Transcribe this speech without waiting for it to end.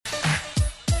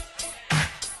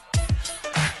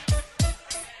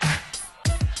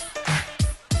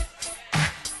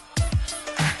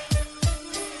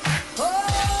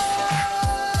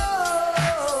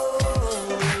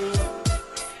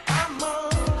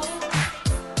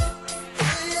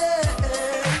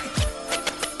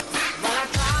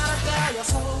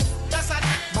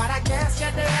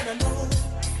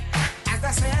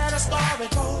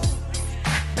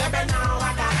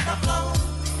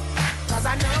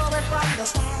from the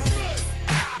start.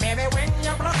 Baby, when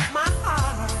you broke my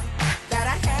heart, that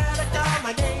I had to come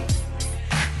again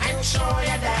and show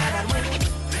you that I'd win.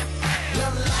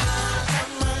 Your love to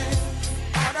mine.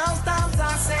 All those times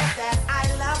I said that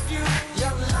I love you.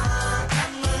 Your love to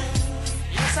mine.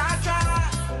 Yes, I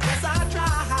tried. Yes, I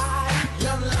tried.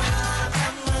 Your love to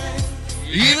mine.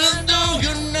 Even though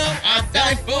you know I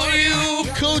died for you.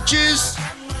 Coaches,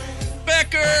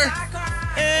 Becker,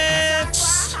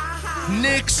 it's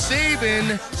Nick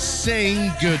Saban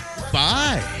saying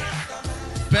goodbye.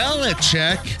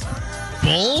 Belichick,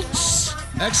 bolts?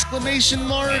 Exclamation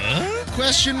mark?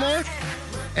 Question mark?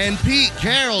 And Pete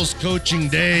Carroll's coaching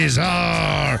days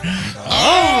are over.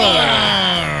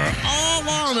 All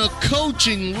on a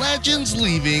coaching legends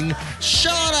leaving.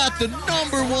 Shot at the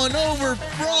number one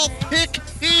overall pick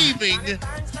heaving.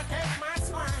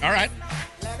 All right.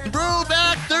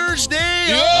 Throwback Thursday.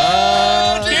 Edition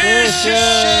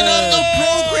of the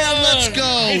program. Let's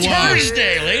go. It's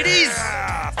Thursday, ladies.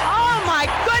 Oh, my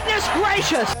goodness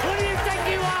gracious. Who do you think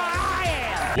you are? I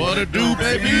am. What a do,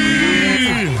 baby.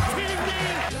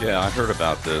 Yeah, I heard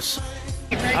about this.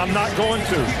 I'm not going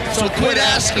to. So quit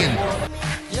asking.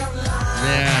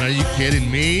 Man, are you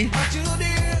kidding me?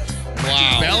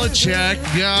 Wow. Belichick.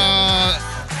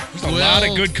 There's a lot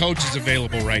of good coaches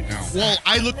available right now. Well,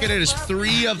 I look at it as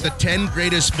 3 of the 10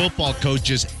 greatest football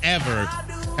coaches ever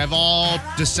have all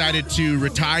decided to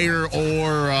retire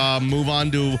or move on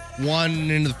to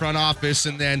one into the front office,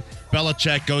 and then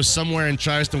Belichick goes somewhere and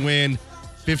tries to win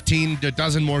 15 to a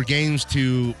dozen more games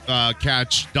to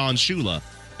catch Don Shula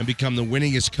and become the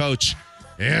winningest coach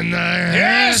in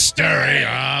the history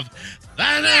of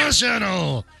the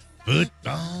National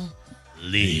Football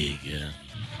League.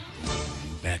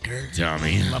 Becker,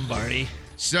 Tommy Lombardi.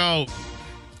 So,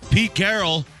 Pete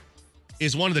Carroll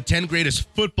is one of the 10 greatest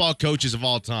football coaches of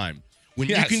all time. When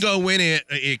you can go win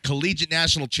a collegiate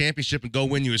national championship and go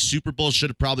win you a Super Bowl,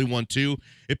 should have probably won 2.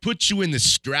 It puts you in the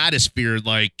stratosphere,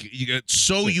 like it's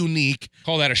so unique.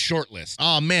 Call that a short list.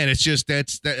 Oh man, it's just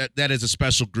that is a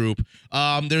special group.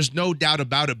 There's no doubt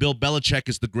about it. Bill Belichick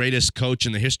is the greatest coach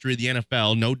in the history of the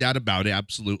NFL, no doubt about it,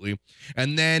 absolutely.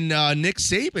 And then Nick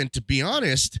Saban, to be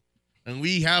honest. And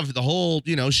we have the whole,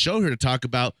 show here to talk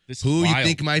about who you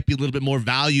think might be a little bit more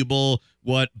valuable,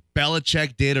 what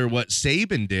Belichick did or what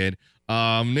Saban did.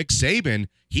 Nick Saban,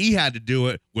 he had to do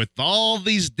it with all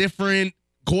these different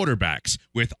quarterbacks,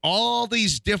 with all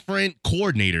these different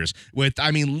coordinators,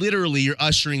 literally you're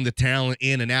ushering the talent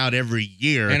in and out every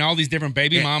year. And all these different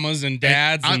baby mamas and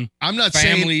dads and I'm not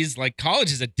families. saying, like,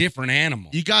 college is a different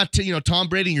animal. You got to, Tom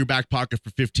Brady in your back pocket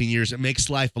for 15 years. It makes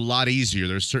life a lot easier.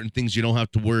 There's certain things you don't have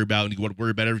to worry about, and you want to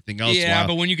worry about everything else. Yeah,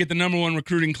 but when you get the number 1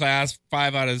 recruiting class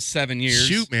 5 out of 7 years.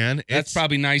 Shoot, man. That's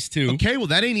probably nice, too. Okay, well,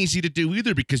 that ain't easy to do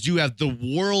either because you have the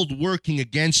world working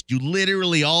against you.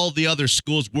 Literally all the other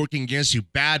schools working against you,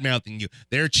 bad-mouthing you.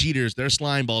 They're cheaters. They're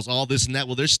slime balls, all this and that.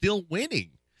 Well, they're still winning,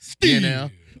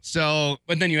 So,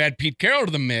 but then you add Pete Carroll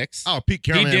to the mix. Oh, Pete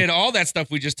Carroll. He did all that stuff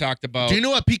we just talked about. Do you know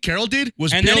what Pete Carroll did?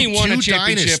 And then he won a 2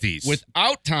 championship dynasties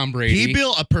without Tom Brady. He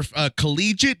built a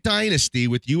collegiate dynasty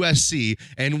with USC,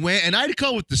 and I'd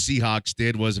call what the Seahawks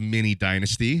did was a mini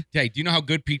dynasty. Hey, do you know how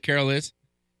good Pete Carroll is?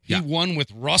 He won with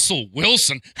Russell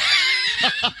Wilson. Take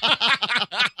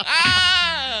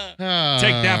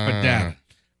that for that.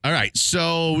 All right,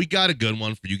 so we got a good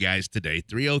one for you guys today.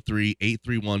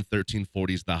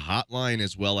 303-831-1340 is the hotline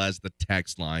as well as the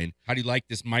text line. How do you like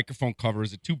this microphone cover?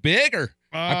 Is it too big, or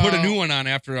I put a new one on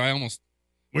after I almost...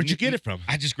 Where'd you get it from?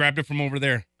 I just grabbed it from over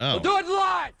there. Oh. We'll do it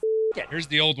live. Here's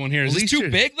the old one here. Is this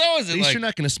too big, though? Is it at least you're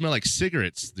not going to smell like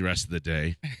cigarettes the rest of the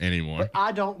day anymore.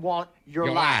 I don't want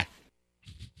your life.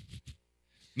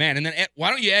 Man, and then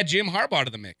why don't you add Jim Harbaugh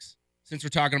to the mix, since we're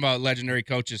talking about legendary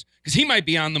coaches? Because he might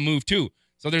be on the move, too.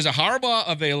 So there's a Harbaugh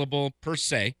available per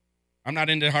se. I'm not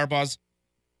into Harbaugh's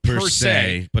per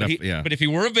se. But if he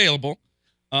were available,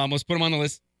 let's put him on the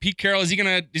list. Pete Carroll, is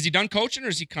he done coaching, or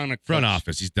is he kind of front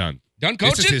office? He's done. Done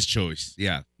coaching? This is his choice.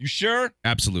 Yeah. You sure?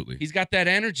 Absolutely. He's got that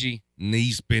energy. And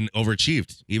he's been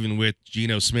overachieved, even with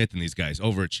Geno Smith and these guys.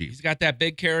 Overachieved. He's got that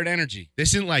big carrot energy.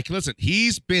 This isn't like, listen,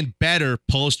 he's been better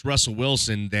post Russell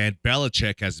Wilson than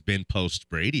Belichick has been post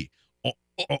Brady.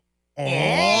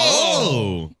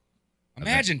 Oh.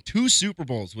 Imagine 2 Super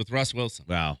Bowls with Russ Wilson.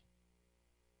 Wow.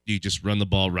 You just run the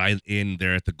ball right in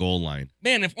there at the goal line.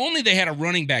 Man, if only they had a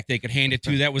running back they could hand it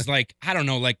to that was like, I don't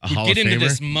know, like Hall get of into Famer?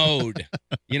 this mode.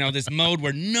 This mode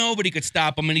where nobody could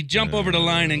stop him, and he'd jump over the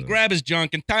line and grab his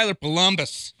junk, and Tyler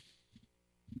Columbus.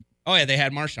 Oh, yeah, they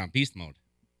had Marshawn Beast mode.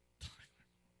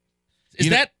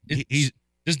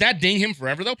 Does that ding him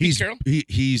forever, though, Pete Carroll?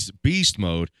 He's beast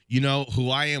mode. You know who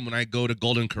I am when I go to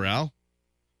Golden Corral?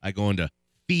 I go into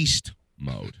feast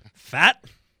mode. Fat?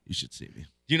 You should see me.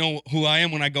 You know who I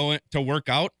am when I go to work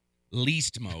out?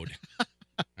 Least mode.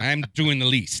 I'm doing the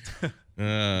least.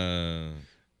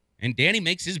 And Danny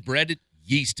makes his bread at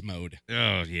yeast mode.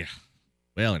 Oh, yeah.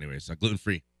 Well, anyways,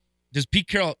 gluten-free. Does Pete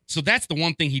Carroll, so that's the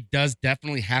one thing he does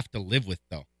definitely have to live with,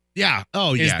 though. Yeah.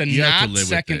 Oh, Is yeah. the You have to not live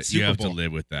second with it. Super You have Bowl. to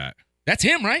live with that. That's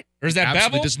him, right? Or is that Absolutely.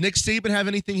 Bevel? Does Nick Saban have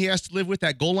anything he has to live with?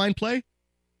 That goal line play?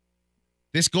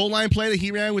 This goal line play that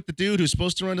he ran with the dude who's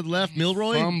supposed to run to the left,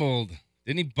 Milroy? Fumbled.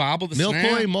 Didn't he bobble the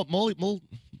Milroy? snap?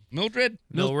 Mildred?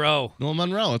 Milrow. Noel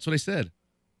Monroe. That's what I said.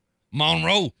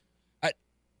 Monroe.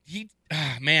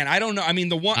 Man, I don't know. I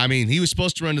mean, he was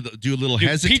supposed to run to do a little dude,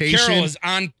 hesitation. Pete Carroll is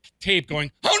on tape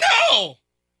going, oh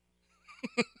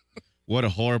no! What a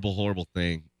horrible, horrible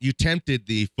thing. You tempted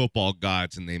the football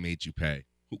gods and they made you pay.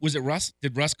 Was it Russ?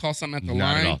 Did Russ call something at the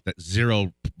Not line? at all. That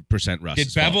 0% Russ.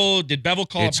 Did Bevel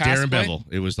call It's a pass Darren play? Bevel.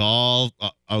 It was all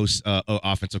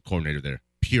offensive coordinator there.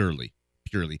 Purely.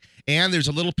 And there's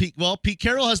a little Pete. Well, Pete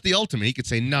Carroll has the ultimate. He could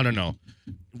say, no.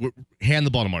 Hand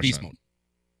the ball to Marshawn. Beast mode.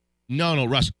 No,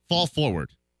 Russ, fall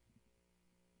forward.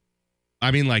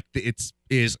 I mean, like, it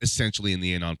is essentially in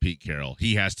the end on Pete Carroll.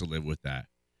 He has to live with that.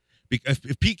 Because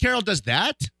if Pete Carroll does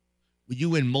that, you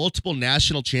win multiple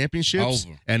national championships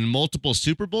and multiple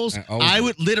Super Bowls. I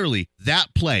would literally, that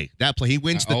play, he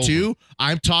wins the two.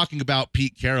 I'm talking about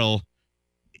Pete Carroll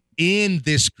in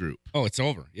this group. Oh, it's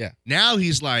over. Yeah. Now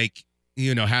he's like,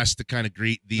 has to kind of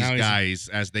greet these guys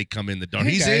as they come in the door.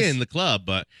 Hey, he's guys. in the club,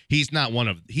 but he's not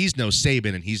he's no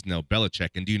Saban and he's no Belichick.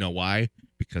 And do you know why?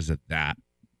 Because of that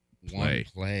play.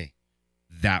 One play.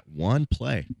 That one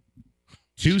play.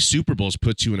 2 Super Bowls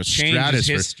puts you in a Changes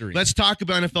stratosphere. history. Let's talk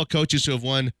about NFL coaches who have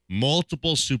won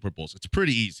multiple Super Bowls. It's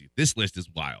pretty easy. This list is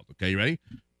wild. Okay, you ready?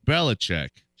 Belichick.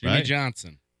 Jimmy right?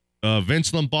 Johnson.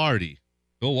 Vince Lombardi.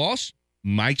 Bill Walsh.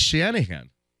 Mike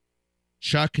Shanahan.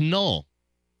 Chuck Noll.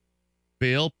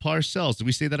 Bill Parcells. Did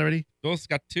we say that already? Those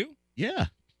got 2? Yeah.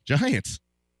 Giants.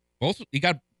 Both? You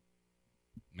got,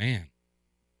 man.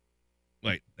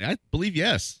 Wait, I believe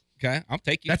yes. Okay, I'll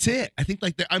take you. That's it. I think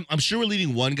I'm sure we're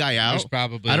leaving one guy There's out.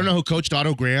 probably. I don't know who coached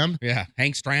Otto Graham. Yeah,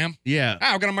 Hank Stram. Yeah.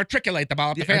 Oh, we're going to matriculate the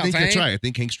ball up the I field. think that's Hank. right. I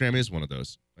think Hank Stram is one of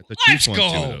those. The Let's Chiefs won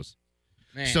go. 2 of those.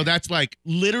 Man. So that's like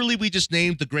literally we just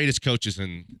named the greatest coaches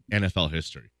in NFL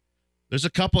history. There's a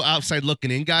couple outside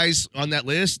looking in guys on that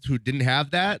list who didn't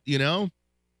have that,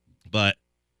 But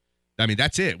I mean,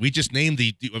 that's it. We just named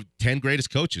the 10 greatest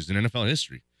coaches in NFL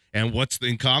history. And what's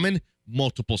in common?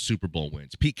 Multiple Super Bowl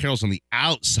wins. Pete Carroll's on the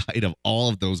outside of all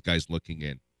of those guys looking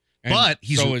in. And but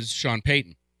so is Sean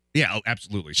Payton. Yeah,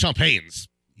 absolutely. Sean Payton's,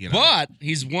 But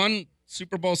he's one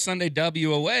Super Bowl Sunday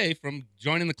W away from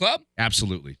joining the club.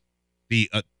 Absolutely. The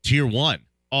tier 1,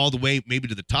 all the way maybe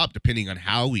to the top, depending on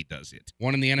how he does it.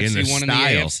 One in the NFC, one style,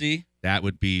 in the AFC. That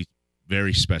would be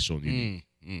very special and unique.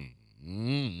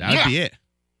 That would be it.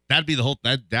 That'd be the whole.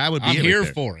 That would be. I'm it here right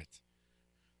there. for it.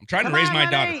 I'm trying to raise my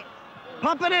daughter.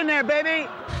 Pump it in there, baby.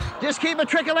 Just keep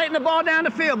matriculating the ball down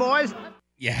the field, boys.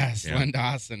 Yes, Yeah. Len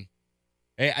Dawson.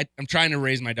 Hey, I'm trying to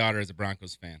raise my daughter as a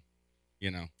Broncos fan.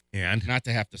 And Not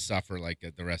to have to suffer like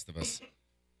the rest of us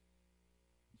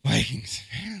Vikings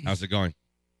fans. how's it going?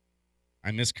 I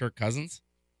miss Kirk Cousins.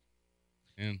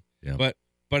 And Yeah. but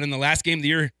in the last game of the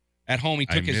year at home, he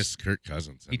I took miss Kirk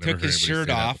Cousins. he I've never took heard his anybody shirt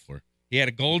say that off. before. He had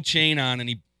a gold chain on, and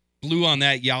he blew on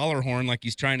that yaller horn like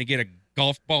he's trying to get a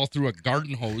golf ball through a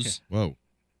garden hose. Whoa.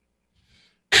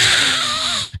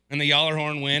 And the yaller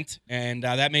horn went, and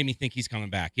that made me think he's coming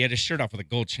back. He had his shirt off with a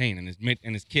gold chain, and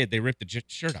his kid, they ripped the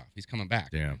shirt off. He's coming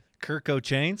back. Damn. Kirk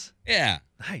O'Chains? Yeah.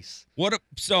 Nice.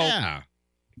 Yeah.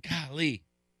 Golly.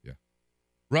 Yeah.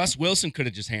 Russ Wilson could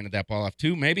have just handed that ball off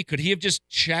too. Maybe could he have just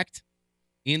checked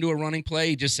into a running play?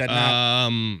 He just said, "Nah."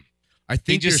 I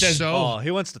think just you're says, Oh,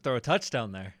 he wants to throw a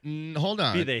touchdown there. hold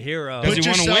on. Be the hero. Does Put he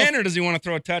want to yourself- win or does he want to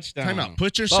throw a touchdown? Time out.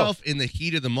 Put yourself in the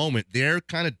heat of the moment. They're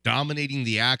kind of dominating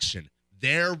the action.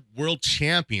 They're world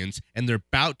champions, and they're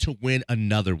about to win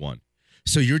another one.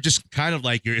 So you're just kind of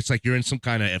like it's like you're in some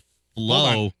kind of Hold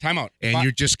on. flow, Time out. and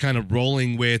you're just kind of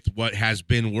rolling with what has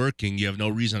been working. You have no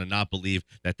reason to not believe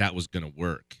that was going to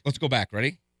work. Let's go back.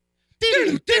 Ready?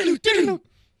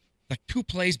 Like 2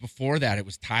 plays before that, it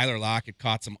was Tyler Lockett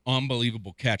caught some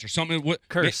unbelievable catch or something.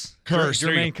 Curse. Curse.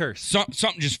 There you Jermaine go. Curse.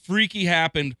 Something just freaky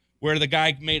happened where the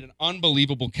guy made an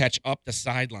unbelievable catch up the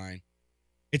sideline.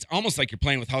 It's almost like you're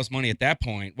playing with house money at that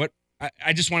point.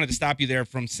 I just wanted to stop you there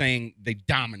from saying they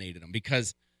dominated them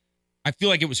because I feel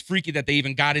like it was freaky that they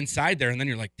even got inside there, and then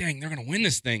you're like, dang, they're going to win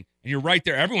this thing. And you're right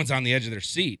there. Everyone's on the edge of their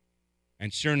seat.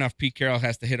 And sure enough, Pete Carroll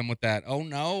has to hit him with that, oh,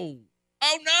 no.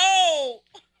 Oh, no.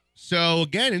 So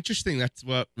again, interesting. That's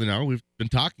what we've been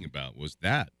talking about. Was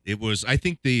that it was? I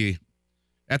think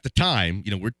at the time,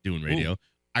 we're doing radio. Ooh.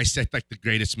 I said like the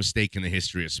greatest mistake in the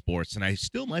history of sports, and I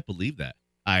still might believe that.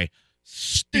 I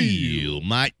still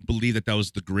might believe that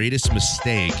was the greatest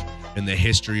mistake in the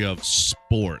history of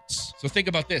sports. So think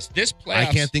about this. This playoffs. I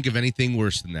can't think of anything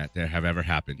worse than that have ever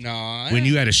happened. No. When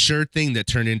you had a shirt thing that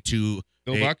turned into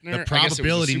Bill Buckner, the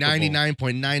probability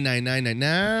 99.99999.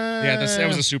 Yeah, that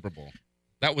was a Super Bowl.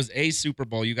 That was a Super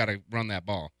Bowl. You got to run that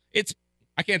ball.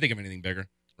 I can't think of anything bigger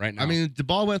right now. I mean, the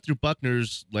ball went through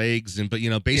Buckner's legs, but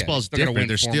baseball's different.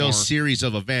 There's still a series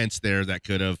of events there that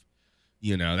could have,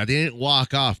 that they didn't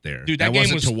walk off there. Dude, that game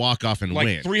wasn't was to walk off and like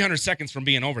win. 300 seconds from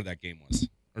being over. That game was,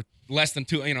 or less than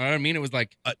 2. You know what I mean? It was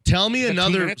like. Tell me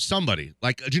another somebody.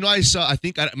 Like, do you know? I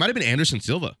think it might have been Anderson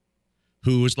Silva,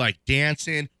 who was like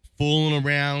dancing, fooling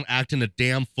around, acting a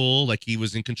damn fool, like he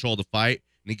was in control of the fight,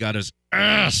 and he got his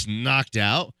ass knocked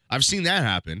out. I've seen that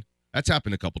happen. That's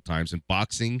happened a couple times in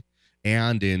boxing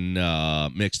and in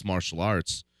mixed martial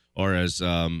arts, or as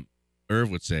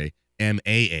Irv would say,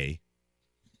 MAA.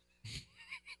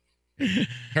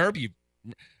 Irv,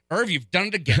 you've done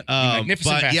it again.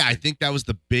 Magnificent but bastard. Yeah, I think that was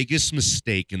the biggest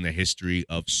mistake in the history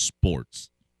of sports.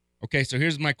 Okay, so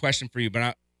here's my question for you,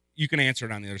 but you can answer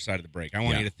it on the other side of the break. I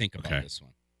want you to think about this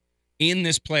one. In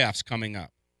this playoffs coming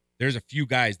up, there's a few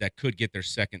guys that could get their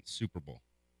second Super Bowl.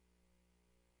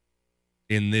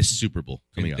 In this Super Bowl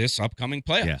coming up. This upcoming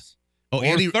playoffs. Yeah. Oh, or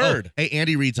Andy, third. Hey,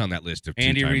 Andy Reid's on that list of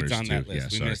Andy two-timers Reid's on that too.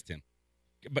 list. Yeah, we missed him.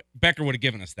 But Becker would have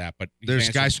given us that. But there's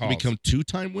guys who become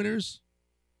two-time winners?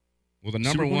 Well, the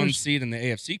number one seed in the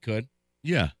AFC could.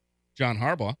 Yeah. John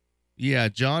Harbaugh. Yeah,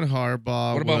 John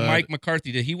Harbaugh. What about Mike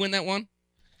McCarthy? Did he win that one?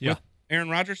 Yeah. With Aaron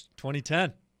Rodgers?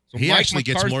 2010. So he Mike actually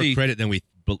McCarthy, gets more credit than we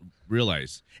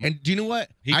realize. And do you know what?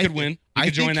 He could win. He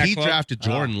could join that he club. drafted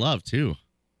Jordan Love, too.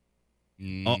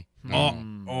 Maybe.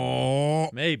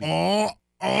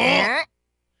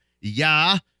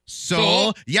 Yeah.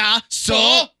 So.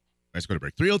 Let's go to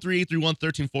break.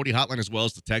 303-331-1340 hotline as well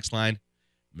as the text line.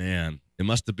 Man, it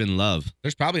must have been love.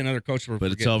 There's probably another coach we're But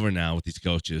forgetting. it's over now with these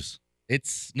coaches.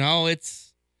 It's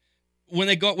when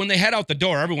they head out the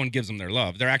door, everyone gives them their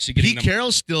love. They're actually getting Pete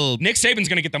Carroll's still Nick Saban's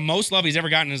going to get the most love he's ever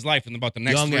gotten in his life in about the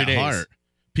next young 3 at days. heart.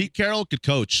 Pete Carroll could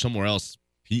coach somewhere else.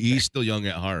 He's still young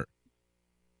at heart.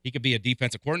 He could be a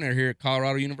defensive coordinator here at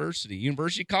Colorado University.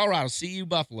 University of Colorado, CU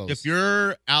Buffaloes. If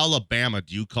you're Alabama,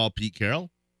 do you call Pete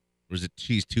Carroll? Or is it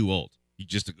he's too old?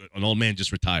 An old man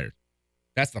just retired.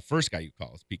 That's the first guy you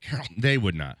call is Pete Carroll. They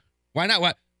would not. Why not?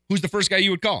 What? Who's the first guy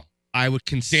you would call? I would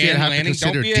Dan consider Lanning.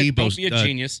 Don't be a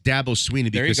genius. Dabo Sweeney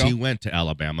There you because go. he went to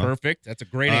Alabama. Perfect. That's a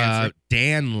great answer.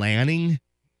 Dan Lanning.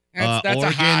 That's Oregon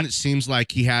a hot. seems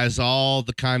like he has all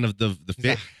the kind of the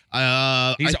fit.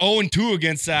 He's 0-2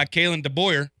 against Kalen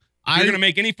DeBoer. If you're going to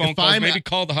make any phone calls, maybe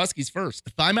call the Huskies first.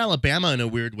 If I'm Alabama in a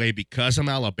weird way, because I'm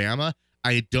Alabama,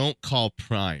 I don't call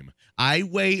Prime. I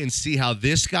wait and see how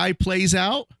this guy plays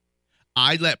out.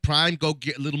 I let Prime go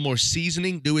get a little more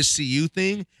seasoning, do his CU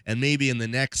thing, and maybe in the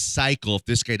next cycle, if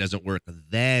this guy doesn't work,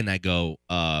 then I go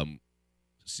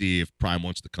see if Prime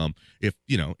wants to come. If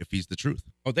he's the truth.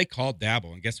 Oh, they called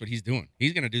Dabo, and guess what he's doing?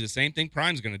 He's going to do the same thing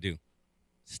Prime's going to do.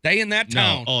 Stay in that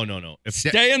town. No. Oh, no.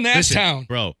 Stay in that town,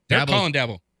 bro. They're calling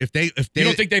Dabo. If they, you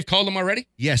don't think they've called him already?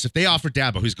 Yes. If they offer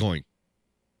Dabo, who's going?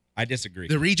 I disagree.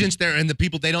 The regents there and the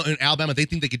people in Alabama, they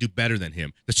think they could do better than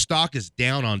him. The stock is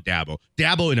down on Dabo.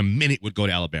 Dabo in a minute would go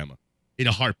to Alabama in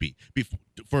a heartbeat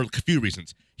for a few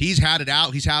reasons. He's had it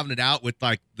out. He's having it out with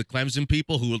like the Clemson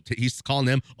people who he's calling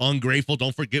them ungrateful.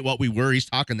 Don't forget what we were. He's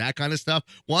talking that kind of stuff.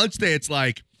 Once they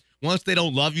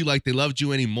don't love you like they loved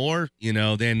you anymore,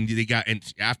 then they got, and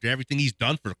after everything he's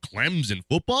done for Clemson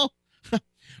football,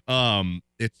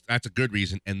 that's a good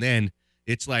reason. And then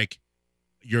it's like,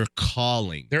 you're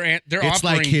calling. They're it's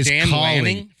offering like his Dan calling.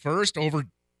 Lanning first over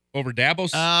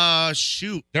Dabo.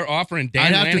 Shoot. They're offering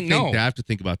Dan Lanning. I have to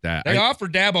think about that. They offer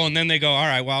Dabo, and then they go, all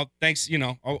right, well, thanks.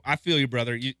 I feel you,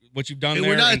 brother. What you've done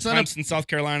there in Clemson, South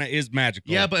Carolina is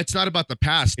magical. Yeah, but it's not about the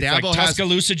past. It's Dabo like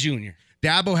Tuscaloosa Jr.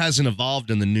 Dabo hasn't evolved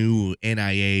in the new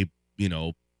NIA,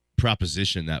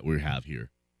 proposition that we have here.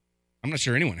 I'm not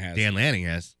sure anyone has. Dan Lanning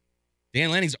has. Dan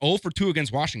Lanning's 0-2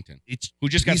 against Washington. He's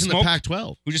in the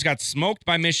Pac-12. Who just got smoked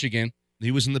by Michigan.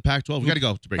 He was in the Pac-12. We got to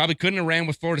go to break. Probably couldn't have ran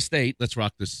with Florida State. Let's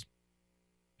rock this.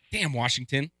 Damn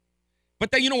Washington. But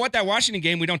you know what? That Washington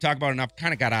game we don't talk about enough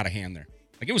kind of got out of hand there.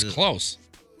 Like it was close.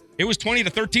 It was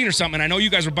 20-13 or something. And I know you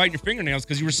guys were biting your fingernails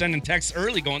because you were sending texts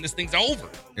early going, this thing's over.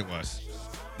 It was.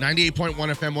 98.1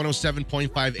 FM, 107.5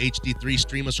 HD3.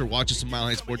 Stream us or watch us at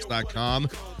milehighsports.com.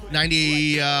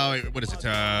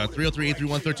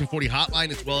 303-831-1340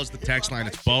 hotline, as well as the text line.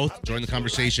 It's both. Join the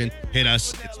conversation. Hit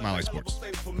us. It's Mile High Sports.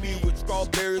 For me with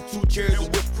strawberries, 2 cherries,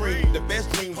 and whipped cream. The best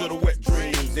dreams are the wet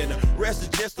dreams, and the rest is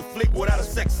just a flick without a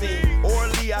sex scene.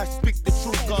 Orally, I speak the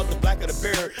truth, cause the blacker the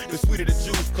berry, the sweeter the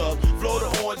juice. Cause Florida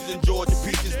oranges and Georgia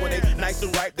peaches, when they nice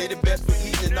and ripe, they the best for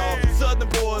eating. All Southern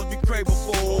boys be craving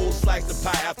for old slice of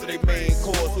pie after they main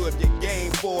course. So if you're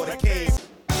game for the game.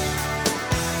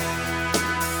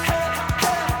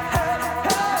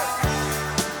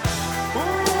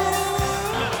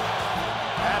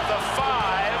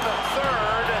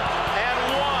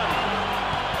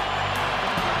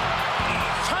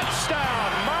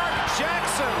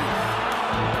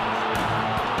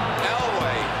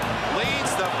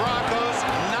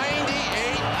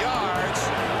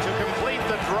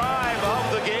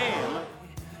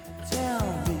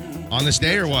 On this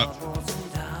day or what?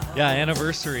 Yeah,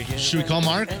 anniversary. Should we call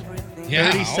Mark?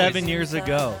 Yeah, 37 years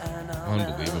ago.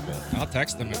 Unbelievable. I'll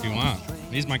text him if you want.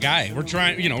 He's my guy. We're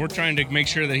trying to make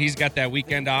sure that he's got that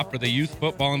weekend off for the Youth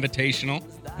Football Invitational.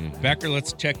 Mm-hmm. Becker,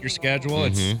 let's check your schedule.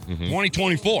 It's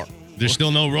 2024. There's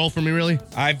still no role for me, really?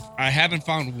 I haven't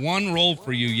found one role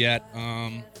for you yet.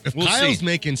 If we'll Kyle's see.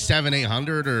 making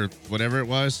 700-800 or whatever it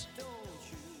was,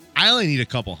 I only need a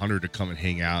couple hundred to come and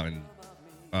hang out and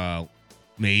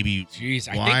maybe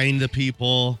wine the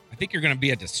people. I think you're going to be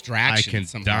a distraction. I can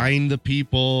somehow. dine the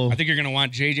people. I think you're going to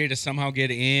want JJ to somehow get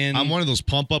in. I'm one of those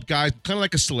pump-up guys, kind of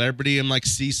like a celebrity. I'm like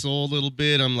Cecil a little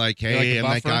bit. I'm like, hey, I'm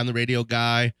that guy on the radio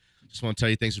guy. Just want to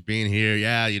tell you thanks for being here.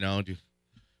 Yeah, Can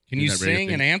you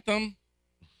sing an anthem?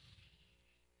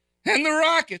 And the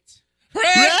Rockets.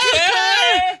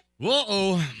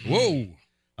 Whoa.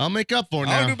 I'll make up for it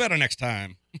now. I'll do better next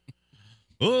time.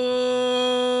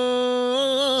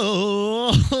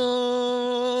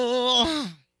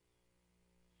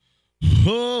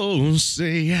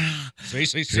 Say you.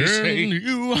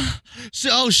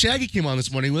 So Shaggy came on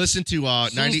this morning. We listened to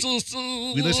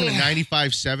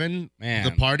 95.7, Man.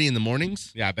 The Party in the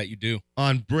mornings. Yeah, I bet you do.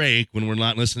 On break when we're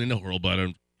not listening to Hurl, but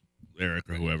Eric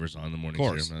or whoever's on the mornings. Of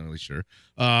course. Here, I'm not really sure.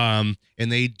 And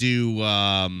they do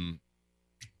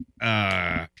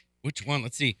which one?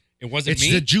 Let's see.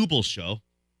 It's the Jubal show.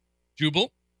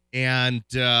 Jubal? And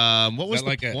what was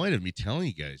the point of me telling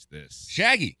you guys this?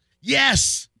 Shaggy.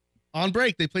 Yes. On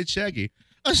break, they played Shaggy.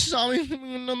 I saw me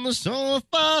on the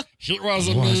sofa. It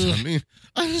wasn't me.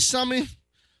 I saw me.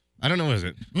 I don't know what is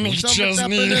it. Me Something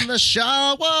happened in the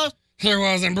shower. It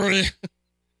wasn't pretty.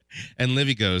 And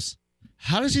Livy goes,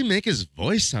 how does he make his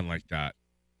voice sound like that?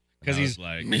 Because he's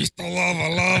like, Mr.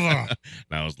 Lava.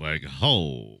 And I was like,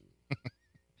 oh.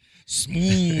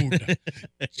 Smooth.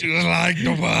 Just like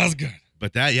the Wasgood.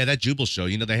 But that Jubal show,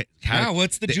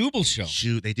 what's the Jubal show?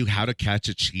 Shoot, they do How to Catch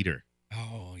a Cheater.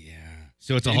 Oh, yeah.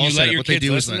 So it's a and whole you setup. let your what kids they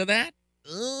do listen is to that?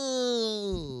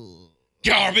 Oh.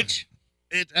 Garbage.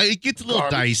 It gets a little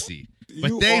dicey.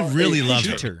 But they really love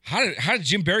it. How did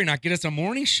Jim Barry not get us a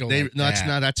morning show?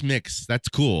 That's mix. That's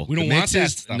cool. We don't want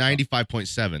that stuff.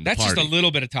 95.7. That's just a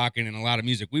little bit of talking and a lot of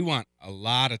music. We want a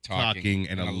lot of talking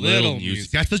and a little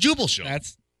music. That's the Jubal show.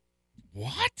 That's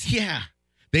what? Yeah.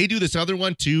 They do this other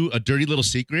one too, A Dirty Little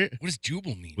Secret. What does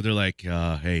Jubal mean? Where they're like,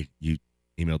 hey, you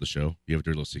emailed the show. You have a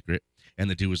dirty little secret. And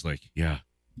the dude was like, yeah,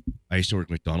 I used to work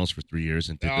at McDonald's for 3 years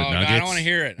and did the nuggets. I don't want to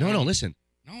hear it. No, listen.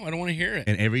 No, I don't want to hear it.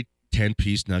 And every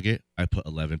 10-piece nugget, I put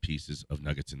 11 pieces of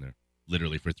nuggets in there,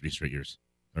 literally for 3 straight years.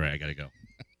 All right, I got to go.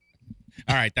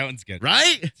 All right, that one's good.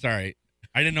 Right? Sorry.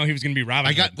 I didn't know he was going to be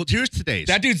Robin Hood. Well, here's today's.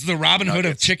 That dude's the Robin Hood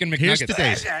of Chicken McNuggets. Here's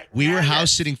today's. We were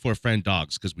house sitting for a friend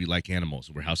dogs because we like animals.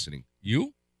 We're house sitting.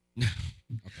 You?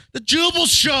 The Jubal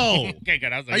Show. Okay,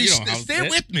 good. I was like, stay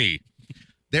with me.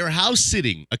 They were house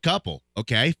sitting, a couple,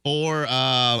 okay, for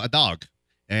a dog.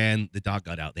 And the dog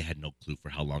got out. They had no clue for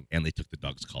how long. And they took the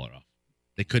dog's collar off.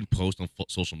 They couldn't post on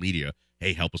social media,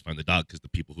 hey, help us find the dog, because the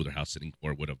people who they're house sitting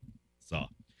for would have saw.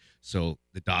 So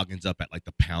the dog ends up at like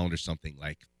the pound or something,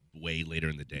 like way later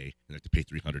in the day. And they have to pay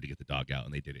 $300 to get the dog out.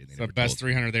 And they did it. And it's the best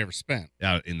 $300 they ever spent.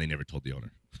 Yeah, and they never told the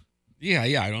owner. Yeah,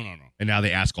 I don't know. And now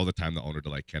they ask all the time the owner to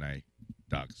like, can I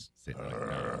dogs sit? Like,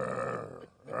 no.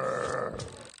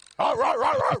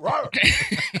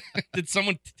 Did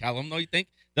someone tell him though, you think?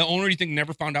 The owner, you think,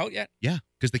 never found out yet? Yeah,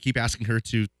 because they keep asking her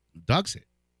to dog sit.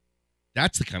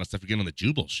 That's the kind of stuff you get on the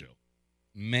Jubal Show.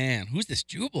 Man, who's this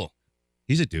Jubal?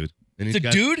 He's a dude. And it's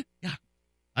a dude? Yeah.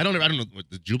 I don't know what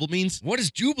the Jubal means. What does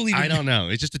Jubal even mean? I don't know.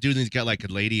 It's just a dude and he's got like a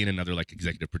lady and another like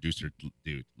executive producer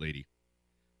lady.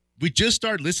 We just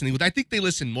started listening. I think they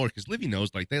listen more because Livy knows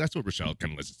like that's what Rochelle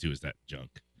kind of listens to is that junk.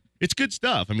 It's good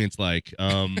stuff. I mean, it's like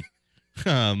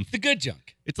The good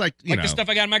junk. It's like, you Like know, the stuff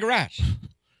I got in my garage.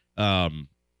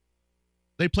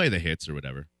 they play the hits or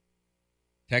whatever.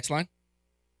 Text line?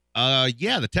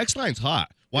 Yeah, the text line's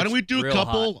hot. Why don't It's we do a real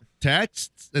couple hot.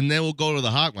 texts and then we'll go to the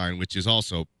hotline, which is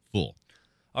also full.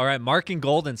 All right, Mark in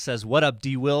Golden says, "What up,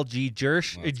 D. Will, G.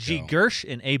 Gersh, Let's G. go. Gersh,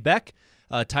 and A. Beck?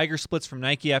 Tiger splits from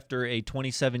Nike after a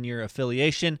 27-year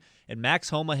affiliation, and Max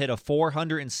Homa hit a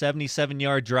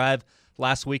 477-yard drive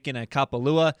last weekend at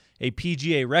Kapalua, a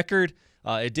PGA record.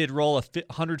 It did roll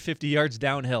 150 yards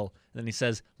downhill." And then he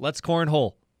says, "Let's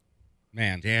cornhole."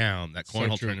 Man. Damn, that So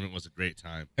cornhole true. tournament was a great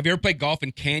time. Have you ever played golf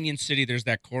in Canyon City? There's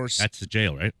that course. That's the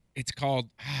jail, right? It's called,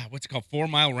 what's it called? 4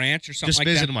 Mile Ranch or something Just like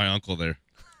visited that? my uncle there.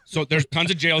 So there's tons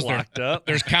of jails there. Locked up.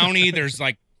 There's county, there's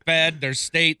like Fed, there's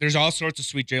state, there's all sorts of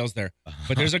sweet jails there.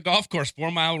 But there's a golf course, 4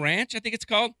 Mile Ranch, I think it's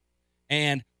called.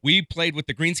 And we played with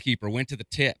the greenskeeper, went to the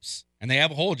tips. And they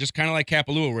have a hole just kind of like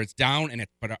Kapalua where it's down and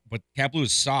but Kapalua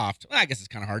is soft. Well, I guess it's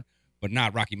kind of hard, but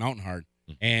not Rocky Mountain hard.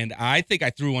 And I think I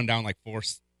threw one down like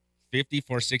 450,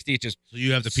 460. It just So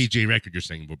you have the PGA record, you're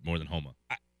saying, more than Homa.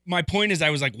 my point is I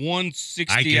was like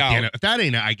 160 I get out. if that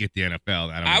ain't, I get the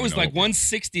NFL. I was like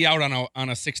 160 out on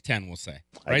a 610, we'll say.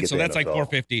 Right? So that's like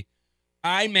 450.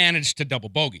 I managed to double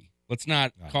bogey. Let's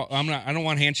not call I don't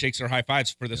want handshakes or high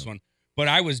fives for this one. But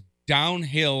I was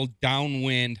downhill,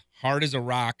 downwind, hard as a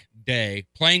rock day,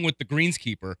 playing with the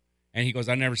greenskeeper, and he goes,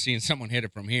 "I've never seen someone hit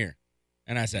it from here."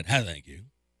 And I said, "Hi, thank you."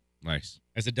 Nice.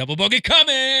 I said, "Double bogey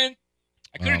coming."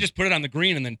 I could have just put it on the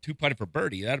green and then 2-putted for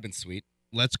birdie. That'd have been sweet.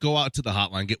 Let's go out to the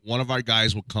hotline. Get one of our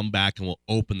guys. We'll come back and we'll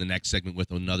open the next segment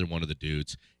with another one of the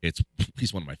dudes.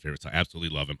 He's one of my favorites. I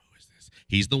absolutely love him. Who is this?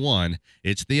 He's the one.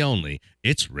 It's the only.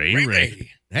 It's Ray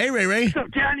Ray. Hey, Ray Ray. What's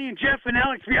up, Johnny and Jeff and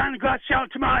Alex behind the glass? Shout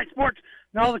out to my sports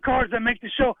and all the cars that make the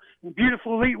show, and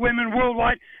beautiful elite women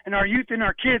worldwide, and our youth and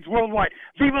our kids worldwide.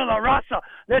 Viva la raza.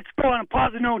 Let's go on a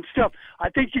positive note and stuff. I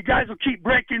think you guys will keep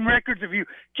breaking records if you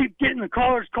keep getting the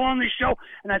callers calling this show,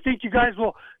 and I think you guys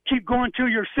will keep going till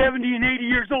you're 70 and 80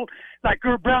 years old, like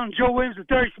Herb Brown, Joe Williams, and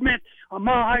Terry Smith on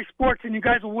Mile High Sports, and you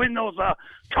guys will win those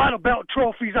title belt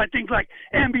trophies, I think, like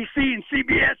NBC and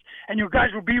CBS, and you guys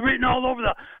will be written all over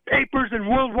the papers and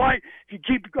worldwide if you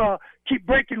keep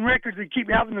breaking records and keep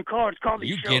having the callers call these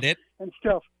You shows get it. and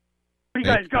stuff. What do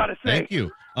you guys got to say? Thank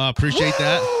you. Appreciate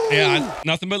that. Yeah,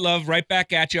 nothing but love right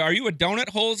back at you. Are you a donut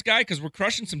holes guy? Because we're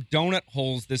crushing some donut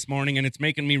holes this morning, and it's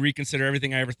making me reconsider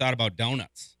everything I ever thought about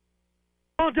donuts.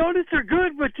 Well, donuts are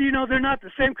good, but, they're not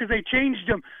the same because they changed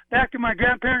them. Back in my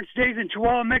grandparents' days in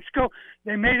Chihuahua, Mexico,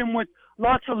 they made them with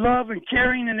lots of love and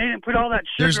caring, and they didn't put all that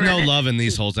sugar There's no in it. love in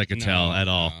these holes, I could tell, at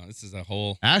all. No, this is a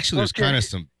hole. Actually, there's Okay. kind of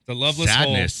some It's a loveless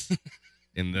sadness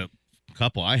in the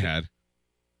couple I had.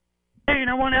 Hey, and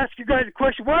I want to ask you guys a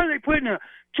question. Why are they putting a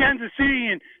Kansas City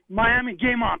and Miami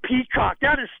game on Peacock?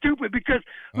 That is stupid because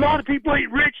a lot of people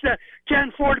ain't rich that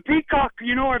can't afford a Peacock,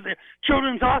 or the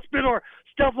Children's Hospital or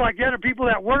stuff like that, or people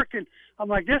that work. And I'm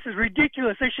like, this is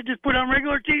ridiculous. They should just put it on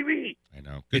regular TV. I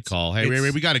know. Good call. Hey, Ray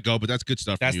Ray, we got to go, but that's good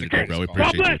stuff That's from you the today, bro. We greatest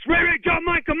call. God appreciate bless. you. Ray, John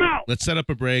Mike, I'm out. Let's set up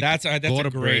a break. That's Go a to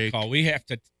great break. call. We have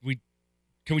to.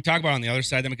 Can we talk about it on the other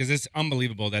side then, because it's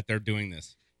unbelievable that they're doing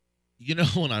this.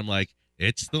 When I'm like,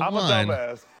 it's the I'm a one.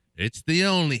 dumbass. It's the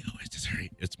only. Oh,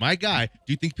 it's my guy.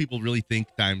 Do you think people really think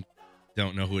I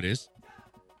don't know who it is?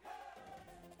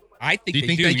 I think Do you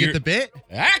think they get the bit?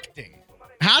 acting.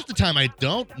 Half the time I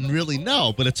don't really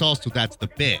know, but it's also that's the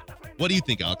bit. What do you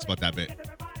think, Alex, about that bit?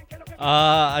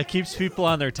 It keeps people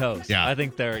on their toes. Yeah. I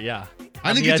think they're, I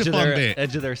on think the it's edge a of fun their, bit.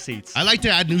 edge of their seats. I like to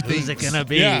add new things. Who's it gonna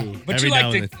be? Yeah, but Every now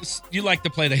and you like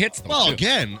to play the hits though. Well, too.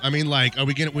 again, I mean, like,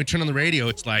 we turn on the radio,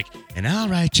 it's like, and I'll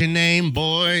write your name,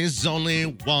 boys, only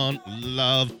want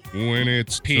love when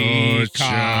it's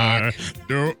Peacock.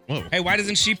 torture. Whoa. Hey, why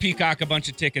doesn't she peacock a bunch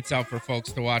of tickets out for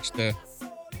folks to watch the?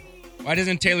 Why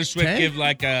doesn't Taylor Swift Okay. give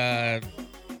like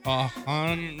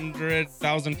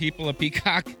 100,000 people a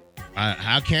peacock?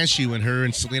 How can she when her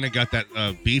and Selena got that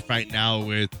beef right now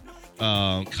with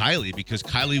Kylie, because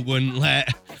Kylie wouldn't let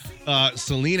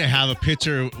Selena have a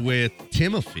picture with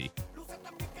Timothy.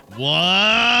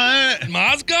 What?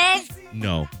 Moskov?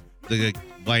 No, the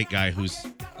white guy who's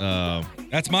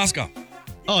That's Moscow.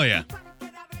 oh yeah,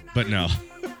 but no.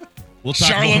 We'll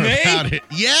talk more Charlemagne? about it.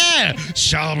 Yeah,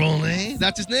 Charlemagne.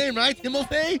 That's his name, right?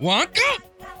 Timothy? Wonka?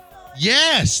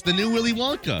 Yes, the new Willy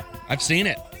Wonka. I've seen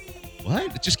it.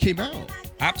 What? It just came out.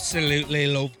 Absolutely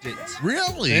loved it.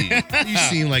 Really? You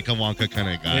seem like a Wonka kind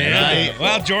of guy, Yeah. right?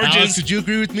 Well, George Alex, is would you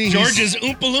agree with me? George's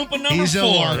Oompa Loompa number he's a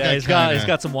 4. Wonka. Yeah, he's kinda.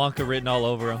 got some Wonka written all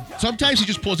over him. Sometimes he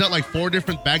just pulls out like 4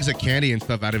 different bags of candy and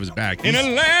stuff out of his bag. In a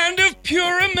land of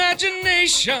pure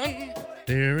imagination.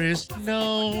 There is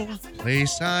no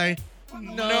place I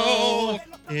No.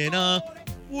 In a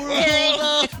world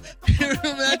of pure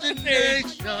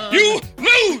imagination. You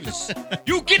lose.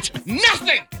 You get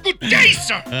nothing. Good day,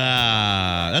 sir.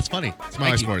 That's funny.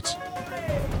 Smiley Thank you. Sports.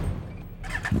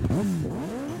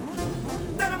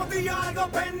 Tenemos tú y yo algo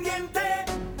pendiente.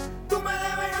 Tú me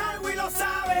debes algo y lo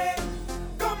sabes.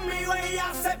 Conmigo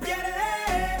ella se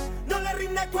pierde. No le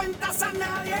rinde cuentas a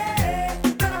nadie.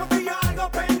 Tenemos tú y yo algo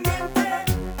pendiente.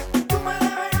 Tú me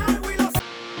debes algo y lo sabes.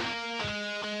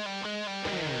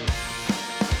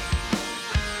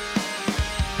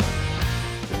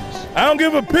 I don't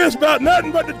give a piss about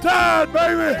nothing but the Tide,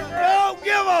 baby. Don't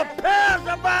give a piss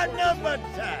about nothing but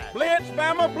Tide. Blitz,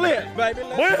 Bama, Blitz, baby.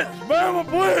 Blitz, Bama,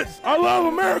 Blitz. I love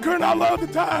America and I love the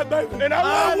Tide, baby. And I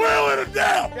love Will to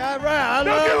death. That's right. I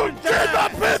Don't love give a shit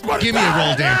about piss but the Give me a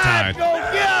roll, Tide. damn Tide.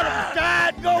 Go get 'em,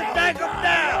 Tide. Go take 'em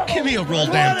down. Give me a roll,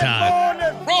 damn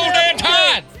Tide. Roll damn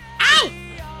Tide. Ow.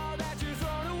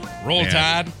 Roll Man.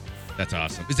 Tide. That's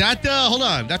awesome. Is that hold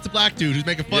on? That's the black dude who's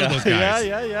making fun of those guys.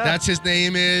 Yeah. That's his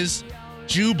name is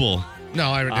Jubal.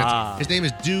 No, Ah. his name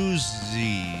is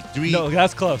Doozy. No,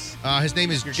 that's close. His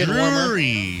name is getting warmer.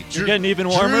 Drury. You're getting even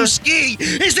warmer. Drewski.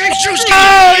 His name's Drewski.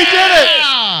 Oh, he did it!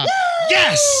 Yeah!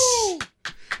 Yes.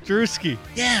 Drewski.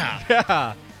 Yeah.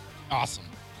 Yeah. Awesome.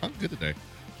 I'm good today.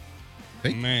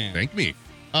 Man. Thank me.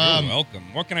 You're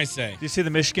welcome. What can I say? Do you see the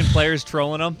Michigan players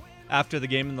trolling him after the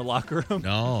game in the locker room?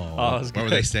 No. Oh, it was what were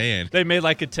good. they saying? They made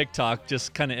like a TikTok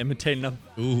just kind of imitating him.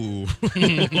 Ooh.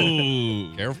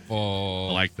 Careful.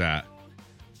 I like that.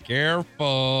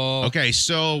 Careful. Okay,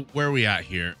 so where are we at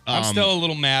here? I'm still a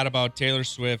little mad about Taylor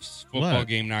Swift's football What?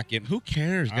 game not getting. Who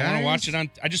cares, guys? I want to watch it on.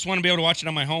 I just want to be able to watch it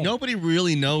on my home. Nobody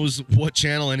really knows what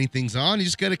channel anything's on. You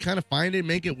just got to kind of find it,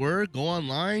 make it work, go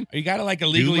online. You got to like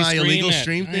illegally do my stream illegal it.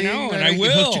 stream thing. I know, that and I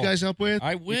will. hooked you guys up with.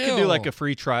 I will. You could do like a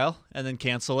free trial and then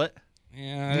cancel it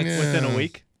yeah, that's within a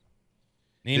week.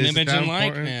 name, Is image, that and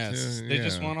important? likeness. They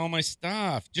just Yeah. want all my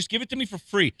stuff. Just give it to me for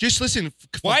free. Just listen.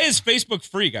 Why is Facebook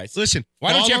free, guys? Listen.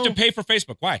 Why don't you have to pay for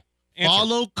Facebook? Why? Answer.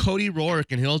 Follow Cody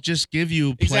Rourke, and he'll just give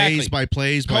you Exactly. plays by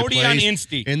plays Cody by on plays,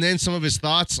 Insta. and then some of his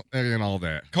thoughts and all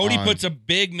that. Cody on puts a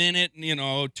big minute,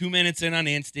 2 minutes in on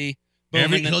Insta. Boom,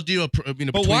 and then- he'll do a but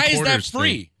between why is that quarters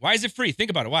free? thing. Why is it free? Think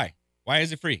about it. Why? Why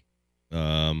is it free?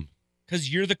 Um,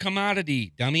 Because you're the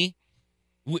commodity, dummy.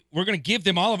 We're going to give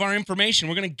them all of our information.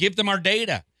 We're going to give them our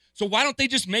data. So why don't they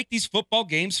just make these football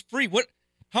games free?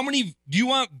 How many do you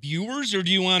want viewers or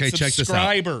do you want Okay, check this out.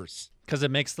 subscribers? Because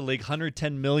it makes the league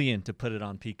 $110 million to put it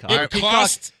on Peacock. It Peacock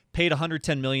costs. paid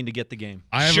 $110 million to get the game.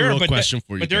 I have Sure, a real but question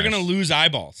for you. But they're guys. going to lose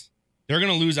eyeballs. They're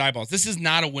going to lose eyeballs. This is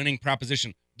not a winning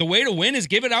proposition. The way to win is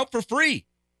give it out for free.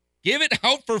 Give it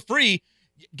out for free.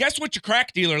 Guess what your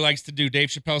crack dealer likes to do? Dave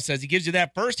Chappelle says he gives you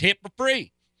that first hit for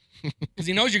free because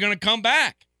he knows you're going to come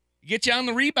back. Get you on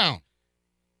the rebound.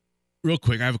 Real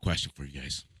quick, I have a question for you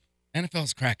guys.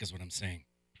 NFL's crack is what I'm saying.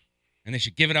 And they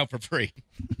should give it out for free.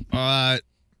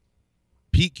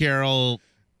 Pete Carroll,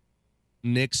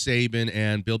 Nick Saban,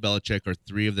 and Bill Belichick are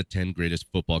 3 of the 10 greatest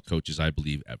football coaches I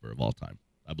believe ever of all time.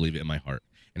 I believe it in my heart.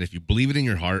 And if you believe it in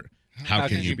your heart, how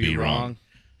can you be wrong?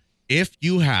 If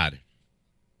you had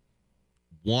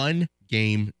one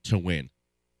game to win,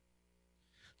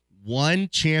 one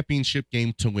championship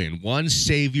game to win, one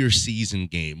savior season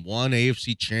game, one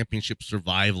AFC championship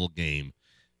survival game,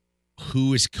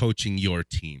 who is coaching your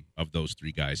team of those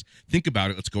 3 guys? Think about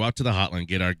it. Let's go out to the hotline,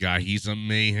 get our guy. He's a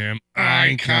mayhem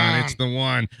icon. It's the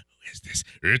one. Who is this?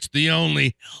 It's the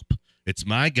only. Help. It's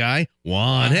my guy,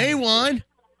 Juan. Hey, Juan.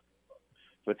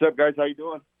 What's up, guys? How you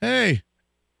doing? Hey.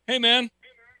 Hey, man.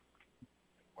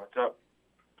 What's up?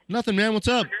 Nothing, man. What's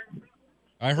up?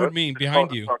 I heard me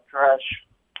behind you. Talk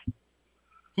trash.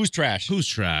 Who's trash? Who's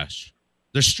trash?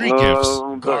 They're street gifts.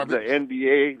 The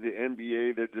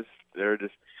NBA, they're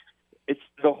just. It's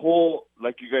the whole,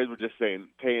 like you guys were just saying,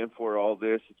 paying for all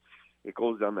this. It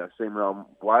goes down that same realm.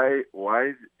 Why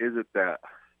is it that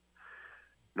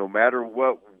no matter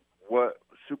what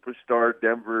superstar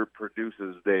Denver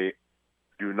produces, they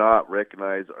do not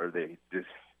recognize or they just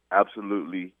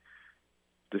absolutely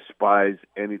despise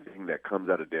anything that comes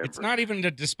out of Denver? It's not even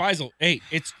the despisal. Hey,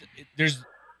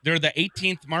 they're the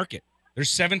 18th market. There's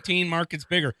 17 markets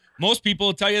bigger. Most people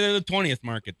will tell you they're the 20th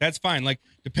market. That's fine. Like,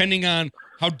 depending on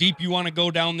how deep you want to go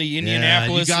down the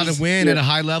Indianapolis. You got to win at a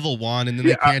high level, Juan, and then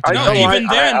they can't No,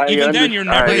 deny it. even then, you're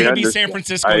never going to be San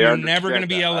Francisco. You're never going to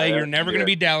be understand LA. that. You're never going to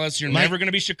be Dallas. You're never going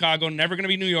to be Chicago. Never going to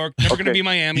be New York. Never going to be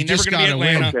Miami. You Never just going to be gotta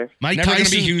win. Atlanta. Okay. Mike Never going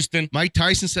to be Tyson- Houston. Mike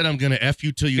Tyson said, "I'm going to F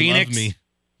you till you Phoenix. love me."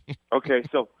 Okay,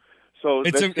 so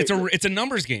It's a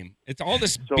numbers game. It's all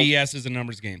this BS is a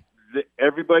numbers game.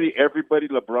 everybody,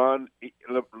 LeBron,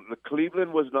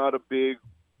 Cleveland was not a big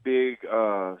big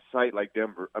site like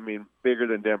Denver. I mean, bigger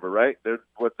than Denver, right? They're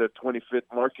the 25th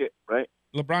market, right?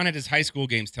 LeBron had his high school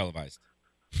games televised.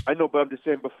 I know, but I'm just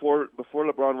saying before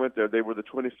LeBron went there, they were the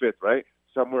 25th, right?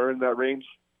 Somewhere in that range.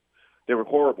 They were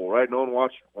horrible, right? No one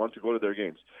wanted to go to their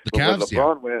games. The but Cavs, when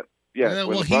LeBron went, well,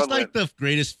 when he's LeBron like went, the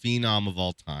greatest phenom of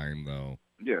all time, though.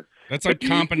 Yeah, that's like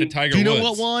comping to Tiger Woods. Do you know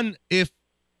what, Juan? If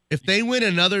they win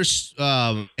another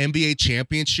NBA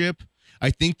championship, I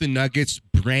think the Nuggets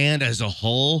brand as a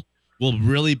whole will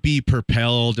really be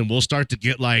propelled, and we'll start to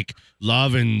get like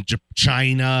love in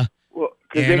China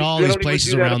and all these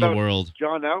places around the world.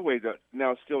 John Elway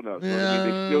now still knows. I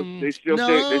mean, they still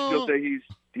say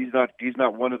he's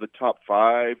not one of the top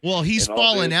 5. Well, he's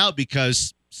fallen out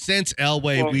because since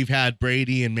Elway, we've had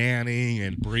Brady and Manning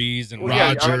and Breeze and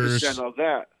Rodgers. Yeah, I understand all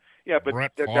that. Yeah, but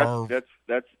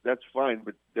that's fine.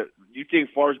 But you think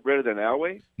Favre's better than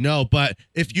Elway? No, but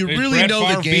if you really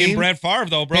know the game, being Brett Favre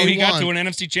though, bro, he got to an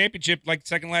NFC Championship like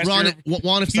second last year.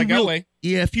 Juan,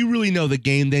 if you really know the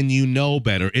game, then you know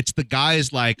better. It's the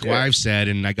guys like I've said,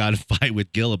 and I got to fight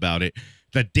with Gil about it.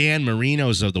 The Dan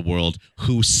Marinos of the world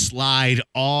who slide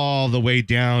all the way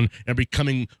down and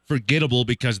becoming forgettable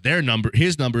because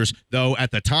his numbers, though,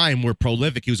 at the time were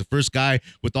prolific. He was the first guy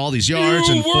with all these yards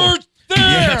there.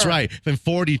 Yeah, that's right. And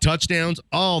 40 touchdowns,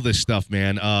 all this stuff,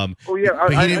 man. I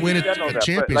didn't win a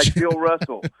championship. Like Bill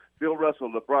Russell,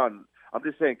 LeBron. I'm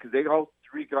just saying because they all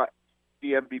 3 got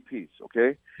the MVPs,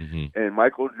 okay? Mm-hmm. And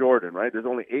Michael Jordan, right? There's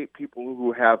only 8 people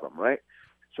who have them, right?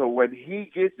 So when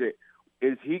he gets it,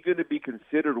 is he going to be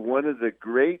considered one of the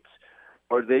greats,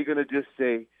 or are they going to just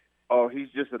say, "Oh, he's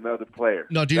just another player"?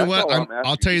 No, do you know what?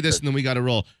 I'll tell you this, and then we got to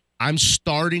roll. I'm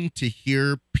starting to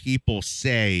hear people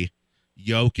say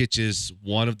Jokic is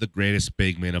one of the greatest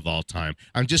big men of all time.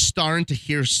 I'm just starting to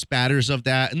hear spatters of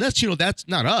that, and that's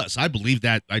not us. I believe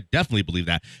that. I definitely believe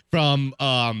that from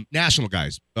national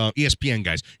guys, ESPN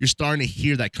guys. You're starting to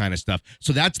hear that kind of stuff.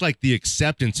 So that's like the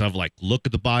acceptance of like, look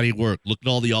at the body of work, look at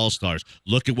all the all-stars,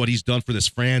 look at what he's done for this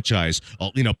franchise.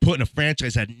 Putting a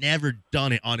franchise that had never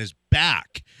done it on his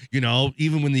back.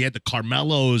 Even when they had the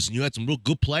Carmelos and you had some real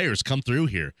good players come through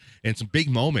here and some big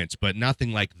moments, but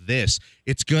nothing like this.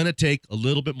 It's gonna take a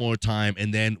little bit more time,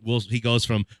 and then he goes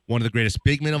from one of the greatest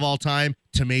big men of all time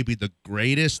to maybe the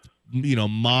greatest,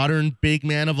 modern big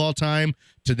man of all time,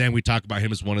 to then we talk about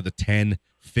him as one of the 10,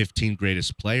 15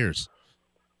 greatest players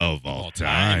of all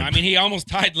time. I mean, he almost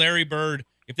tied Larry Bird.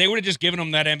 If they would have just given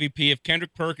him that MVP, if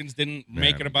Kendrick Perkins didn't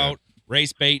make it about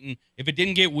race baiting, if it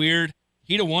didn't get weird,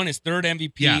 he'd have won his 3rd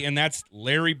MVP, and that's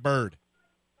Larry Bird.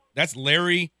 That's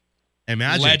Larry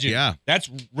Imagine, legend. Yeah. That's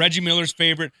Reggie Miller's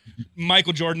favorite.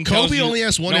 Michael Jordan Kobe only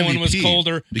has one MVP one was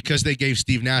colder. Because they gave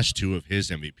Steve Nash 2 of his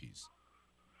MVPs.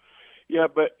 Yeah,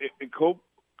 but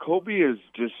Kobe is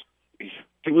just –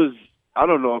 he was – I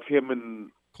don't know if him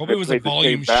and – Kobe was a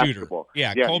volume shooter.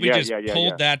 Yeah, Kobe just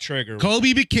pulled that trigger.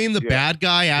 Kobe became the bad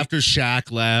guy after Shaq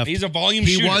left. He's a volume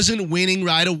shooter. He wasn't winning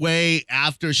right away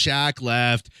after Shaq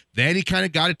left. Then he kind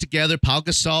of got it together. Pau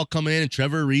Gasol come in and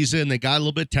Trevor Ariza, and they got a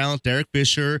little bit of talent. Derek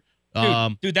Fisher.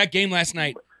 Dude, that game last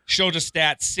night showed a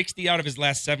stat. 60 out of his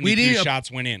last 72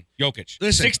 shots went in. Jokic.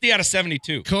 Listen, 60 out of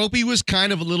 72. Kobe was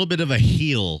kind of a little bit of a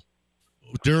heel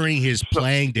during his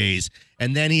playing days.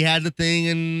 And then he had the thing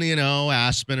in,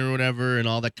 Aspen or whatever and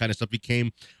all that kind of stuff.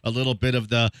 Became a little bit of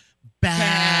the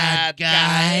bad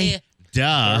guy.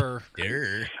 Duh.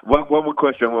 One more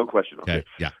question. Okay.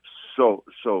 Yeah. So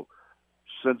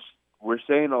since we're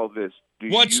saying all this,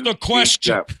 what's the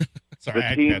question?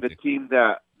 The team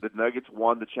that the Nuggets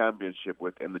won the championship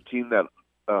with and the team that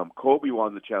Kobe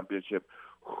won the championship,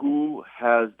 who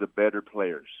has the better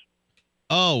players?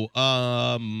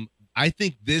 I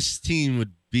think this team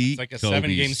would beat. It's like a Kobe's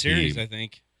 7-game series, team.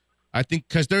 I think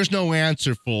because there's no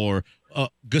answer for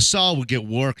Gasol would get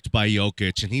worked by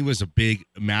Jokic, and he was a big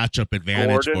matchup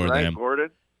advantage for them.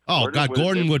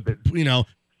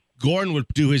 Gordon would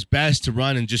do his best to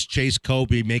run and just chase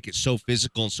Kobe, make it so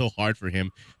physical and so hard for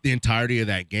him the entirety of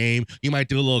that game. You might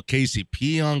do a little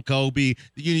KCP on Kobe.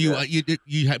 You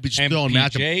have just throwing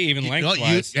matchup. Even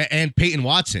lengthwise. And Peyton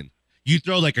Watson. You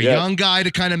throw like a young guy to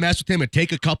kind of mess with him and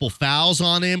take a couple fouls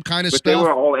on him, kind of stuff. But they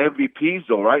were all MVPs,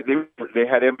 though, right? They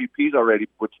had MVPs already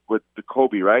with the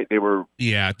Kobe, right? They were.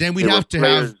 Yeah, then we'd have to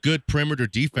have good perimeter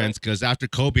defense because after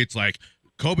Kobe, it's like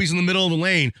Kobe's in the middle of the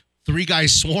lane, 3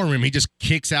 guys swarm him. He just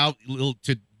kicks out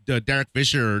to Derek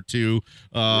Fisher or to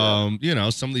some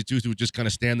of these dudes who would just kind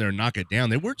of stand there and knock it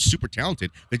down. They weren't super talented.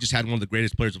 They just had one of the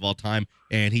greatest players of all time,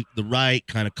 and the right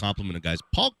kind of complement of guys.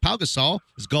 Pau Gasol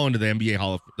is going to the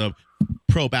NBA the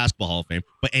Pro Basketball Hall of Fame,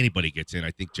 but anybody gets in.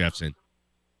 I think Jeff's in.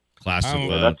 Class of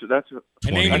that's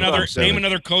and name 20.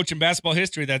 another coach in basketball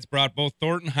history that's brought both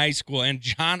Thornton High School and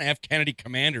John F. Kennedy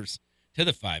Commanders to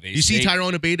the 5A. You see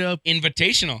Tyrone Abeda?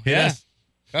 Invitational. Hit us?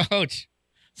 Coach.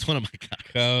 It's one of my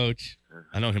guys. Coach.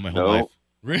 I know him my whole life.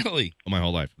 Really? My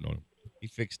whole life. I know him. He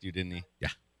fixed you, didn't he? Yeah.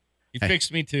 He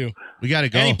fixed me too. We got to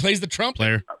go. And he plays the trumpet.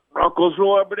 Player. Broncos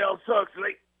roll, everybody else sucks.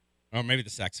 Like. Or maybe the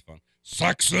saxophone.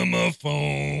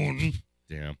 Saxophone.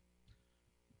 Damn.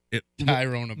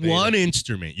 Tyrone Abeda. One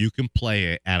instrument, you can play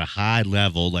it at a high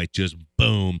level, like just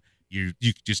boom. You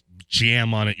just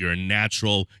jam on it. You're a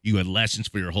natural. You had lessons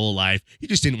for your whole life. You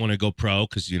just didn't want to go pro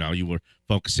because, you were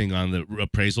focusing on the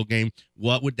appraisal game.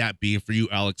 What would that be for you,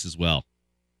 Alex, as well?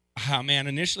 Man,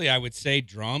 initially I would say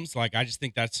drums. Like, I just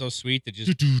think that's so sweet to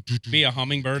just be a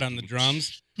hummingbird on the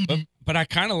drums. But I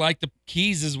kind of like the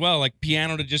keys as well. Like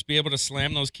piano, to just be able to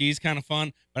slam those keys, kind of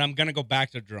fun. But I'm going to go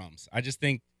back to drums. I just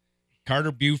think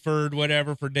Carter Buford,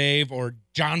 whatever, for Dave, or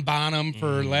John Bonham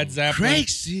for Led Zeppelin.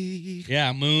 Crazy.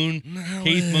 Yeah, Moon.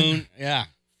 Keith Moon. Yeah.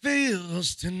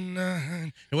 Feels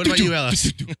tonight. And what about you,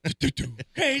 Alice?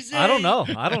 Crazy. I don't know.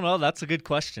 That's a good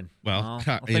question. Well,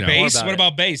 I'll think bass. more What it.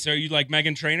 about bass? Are you like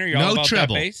Meghan Trainor? You're all No about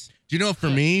treble. that bass? Do you know,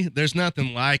 for me, there's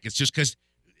nothing like it's just because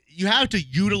you have to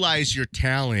utilize your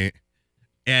talent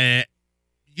at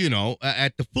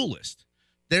the fullest.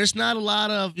 There's not a lot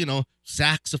of,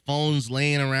 saxophones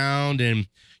laying around, and,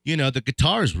 the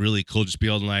guitar is really cool. Just be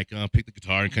able to pick the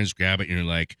guitar and kind of just grab it, and you're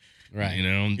like, right.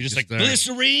 You're just like,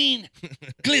 glycerine.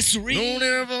 Glycerine. Don't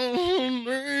ever.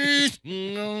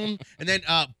 And then,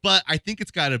 but I think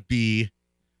it's got to be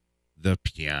the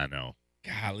piano.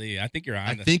 Golly, I think you're on.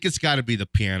 I think it's got to be the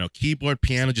piano, keyboard,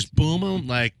 piano, just boom, boom,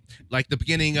 like the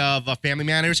beginning of Family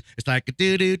Matters. It's like a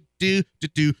do do do do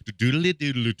do doodly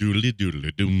doodly doodly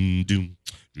doodly doom doom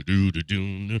do do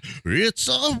do. It's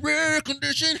a rare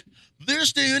condition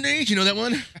this day and age. You know that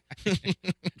one?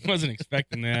 Wasn't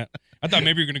expecting that. I thought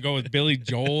maybe you were gonna go with Billy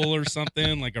Joel or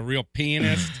something, like a real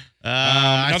pianist.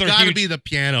 It's got to be the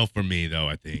piano for me, though.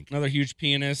 I think another huge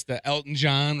pianist, Elton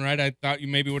John, right? I thought you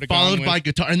maybe would have gone followed with, by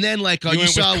guitar, and then you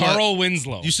saw Carl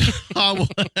Winslow. You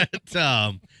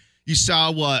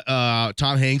saw what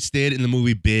Tom Hanks did in the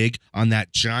movie Big on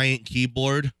that giant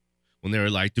keyboard when they were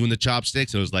doing the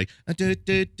chopsticks. It was like then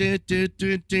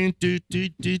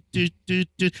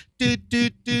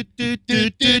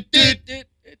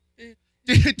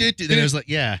it was like,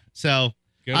 yeah. So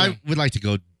I would like to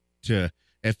go to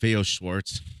FAO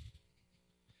Schwartz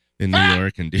in New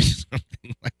York and do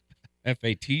something like that.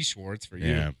 FAT Schwartz for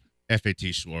you. Yeah, FAT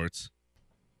Schwartz.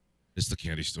 It's the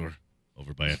candy store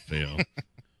over by FAO.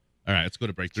 All right, let's go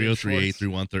to break.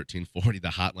 303-831-1340, the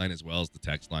hotline as well as the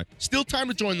text line. Still time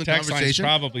to join the conversation.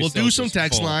 Probably we'll do some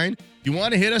text full. line. If you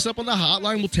want to hit us up on the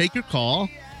hotline, we'll take your call.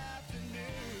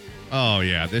 Oh,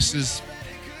 yeah, this is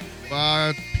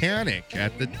Panic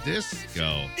at the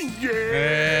Disco.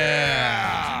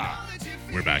 Yeah.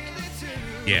 We're back.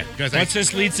 Yeah. What's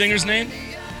this lead singer's name?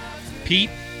 Pete?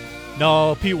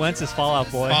 No, Pete Wentz is Fall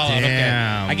Out Boy. Fallout, okay.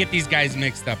 Damn. I get these guys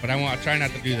mixed up, but I try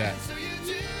not to do that.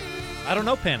 I don't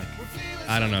know Panic.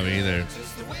 I don't know either.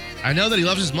 I know that he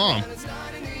loves his mom.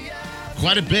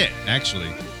 Quite a bit, actually.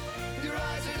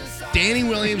 Danny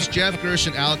Williams, Jeff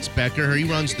Gershon, Alex Becker. He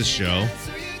runs the show.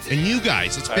 And you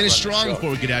guys, let's finish strong before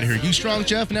we get out of here. You strong,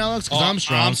 Jeff and Alex? Because I'm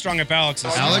strong. I'm strong if Alex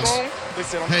is Alex?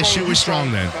 Hey, shoot, we're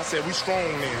strong then. I said we strong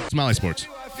then. Smiley Sports.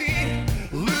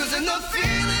 Losing the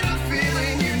feeling of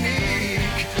feeling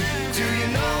unique. Do you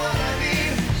know what I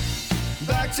mean?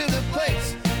 Back to the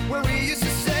place where we used to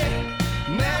say,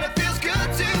 man, it feels good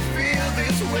to feel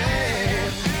this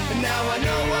way. And now I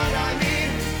know what I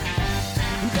mean.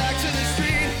 Back to the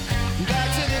street, back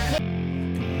to the place.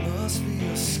 It must be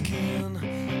your skin,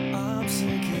 I'm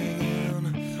sinking in.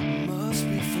 Must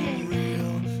be for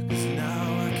real, 'cause now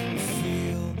I can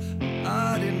feel.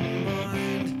 I didn't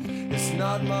mind, it's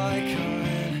not my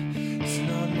kind, it's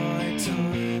not my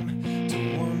time to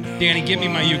wonder. Danny, give me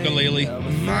my ukulele.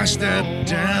 My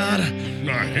stepdad,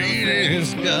 I hate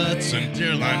his guts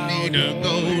until I need to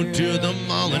go to the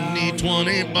mall and need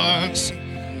 $20.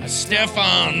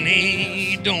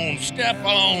 Stephanie, don't step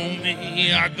on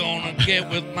me. I'm gonna get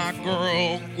with my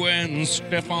girl, Gwen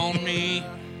Stefani.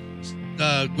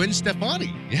 Gwen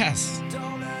Stefani. Yes.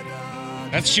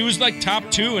 She was like top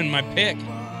 2 in my pick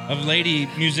of lady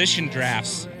musician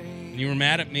drafts. And you were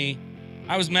mad at me.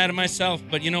 I was mad at myself,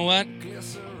 but you know what?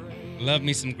 Love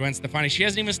me some Gwen Stefani. She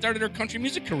hasn't even started her country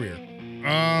music career.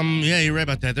 Yeah, you're right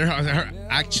about that. I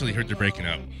actually heard they're breaking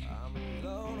up.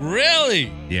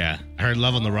 Really? Yeah, I heard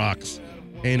Love on the Rocks.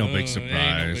 Ain't no big surprise.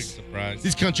 Ain't no big surprise.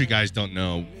 These country guys don't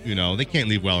know, they can't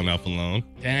leave well enough alone.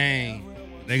 Dang.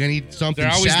 They're gonna need something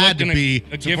They're always sad to looking be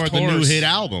a gift for the new horse. hit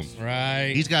album.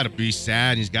 Right. He's got to be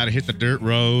sad. He's got to hit the dirt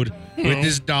road with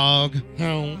his dog.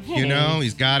 You know,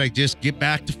 he's got to just get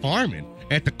back to farming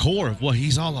at the core of what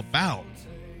he's all about.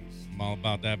 I'm all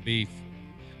about that beef.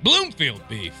 Bloomfield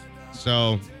beef.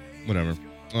 So, whatever.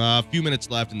 A few minutes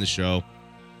left in the show.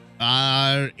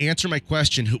 Answer my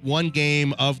question. One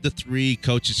game of the three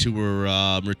coaches who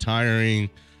were retiring,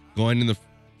 going in the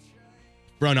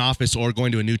front office, or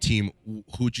going to a new team,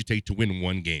 who would you take to win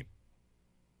one game?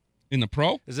 In the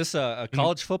pro? Is this a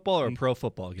college football or a pro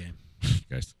football game?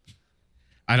 Guys,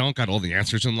 I don't got all the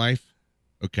answers in life,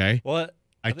 okay? What?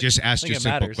 I just asked you a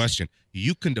simple matters. question.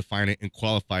 You can define it and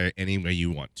qualify it any way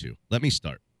you want to. Let me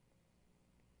start.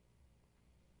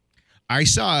 I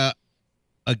saw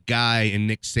a guy in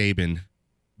Nick Saban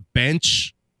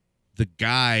bench the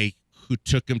guy who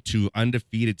took him to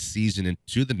undefeated season and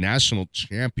to the national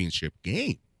championship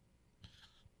game.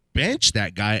 Bench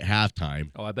that guy at halftime.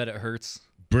 Oh, I bet it hurts.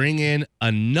 Bring in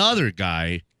another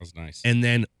guy. That was nice. And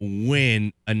then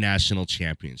win a national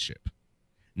championship.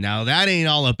 Now, that ain't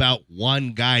all about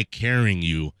one guy carrying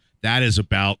you. That is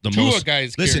about the Two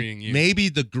guys carrying you. Maybe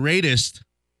the greatest,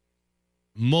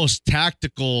 most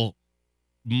tactical,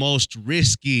 most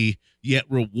risky, yet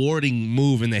rewarding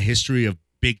move in the history of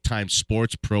big-time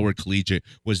sports, pro or collegiate,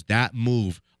 was that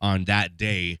move on that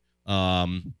day.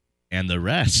 And the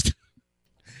rest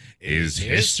is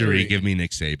history. Give me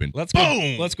Nick Saban.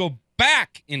 Let's go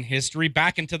back in history,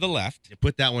 back into the left.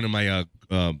 Put that one in my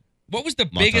what was the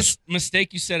montage. biggest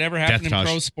mistake you said ever happened in Death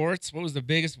pro touch. sports? What was the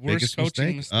worst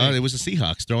coaching mistake? It was the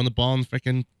Seahawks throwing the ball in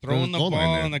freaking Throwing the goal ball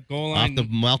line on the goal line. off the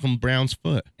Malcolm Brown's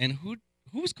foot. And who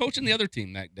was coaching the other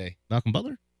team that day? Malcolm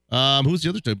Butler. Who was the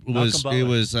other team?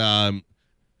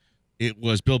 It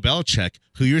was Bill Belichick,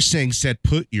 who you're saying said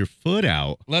put your foot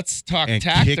out. Let's talk and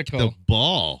tactical. Kick the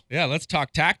ball. Yeah, let's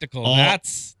talk tactical.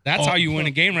 That's how you win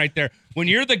a game right there. When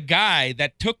you're the guy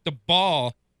that took the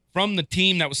ball from the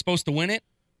team that was supposed to win it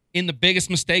in the biggest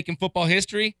mistake in football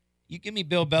history, you give me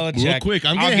Bill Belichick. Real quick,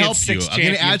 I'm going to help you. I'm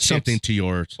going to add something to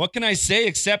yours. What can I say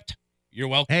except you're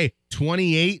welcome? Hey,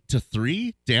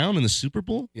 28-3 down in the Super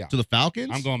Bowl to the Falcons?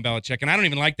 I'm going Belichick, and I don't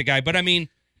even like the guy, but I mean,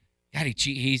 God,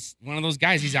 he's one of those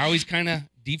guys. He's always kind of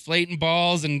deflating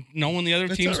balls and knowing the other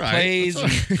team's plays.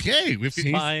 Hey,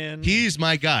 he's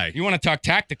my guy. You want to talk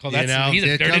tactical? He's a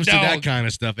it dirty comes dog. to that kind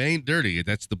of stuff. It ain't dirty.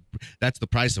 That's the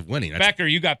price of winning. Becker,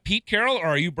 you got Pete Carroll, or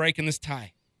are you breaking this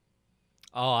tie?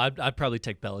 Oh, I'd probably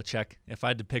take Belichick if I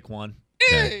had to pick one.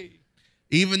 Hey.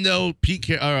 Even though Nick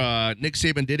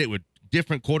Saban did it with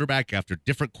different quarterback after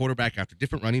different quarterback after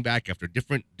different running back after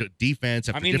different defense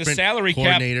after different the salary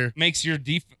coordinator. cap makes your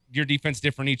defense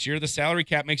different each year. The salary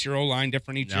cap makes your O-line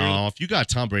different each year. No, if you got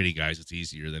Tom Brady guys, it's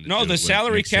easier than the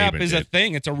salary cap is a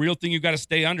thing. It's a real thing you got to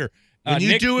stay under. When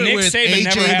you do it Nick with Saban AJ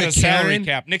never had a McCarron, salary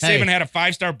cap. Nick Saban had a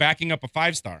 5-star backing up a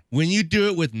 5-star. When you do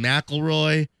it with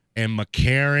McElroy and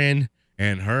McCarron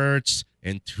and Hurts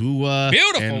and Tua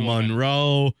and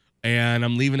Monroe, and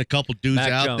I'm leaving a couple dudes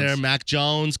out there, Mac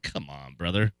Jones. Come on,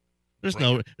 brother. There's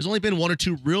only been one or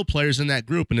two real players in that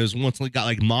group, and there's once got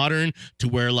like modern to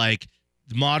where like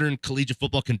modern collegiate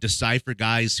football can decipher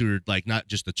guys who are like not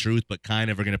just the truth, but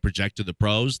kind of are going to project to the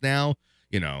pros now.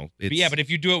 You know, but if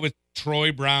you do it with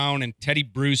Troy Brown and Teddy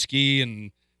Bruschi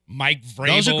and Mike Vrabel,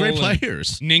 those are great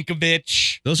players.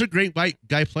 Ninkovich, those are great white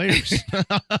guy players.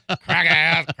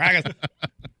 Crackers.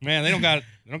 Man, they don't got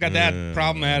that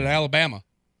problem at Alabama.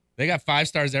 They got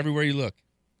 5-stars everywhere you look.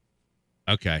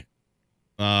 Okay.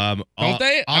 Don't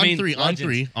they? On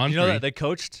three. You know that they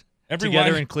coached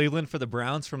together in Cleveland for the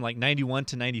Browns from like 91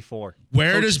 to 94.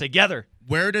 Where does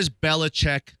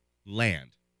Belichick land?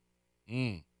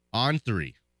 On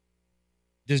 3.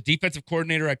 Does defensive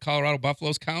coordinator at Colorado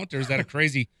Buffaloes count, or is that a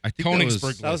crazy Koenigsberg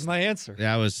list? That was my answer.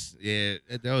 That was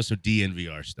some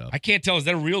DNVR stuff. I can't tell. Is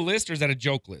that a real list or is that a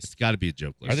joke list? It's got to be a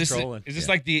joke list. Is this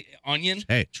like the Onion?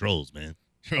 Hey, trolls, man.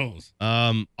 Trolls.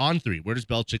 On 3. Where does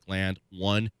Belichick land?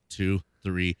 1, 2,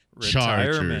 3.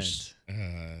 Chargers.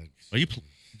 Do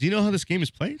you know how this game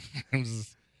is played?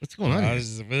 What's going on here?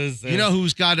 You know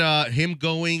who's got him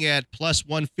going at plus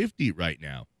 150 right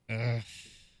now?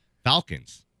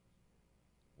 Falcons.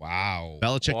 Wow.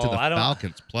 Belichick to the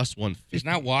Falcons, plus 150. There's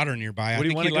not water nearby. What do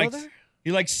you want to go there?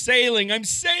 He likes sailing. I'm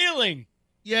sailing.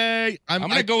 Yay. I'm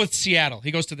going to go with Seattle.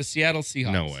 He goes to the Seattle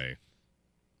Seahawks. No way.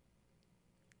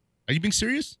 Are you being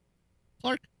serious,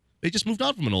 Clark? They just moved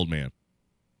on from an old man.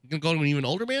 You going to go to an even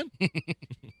older man?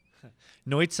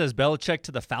 Noit says Belichick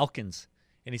to the Falcons.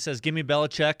 And he says, give me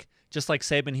Belichick. Just like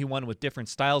Saban, he won with different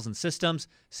styles and systems.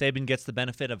 Saban gets the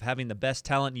benefit of having the best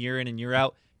talent year in and year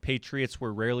out. Patriots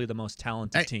were rarely the most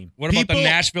talented team. What about the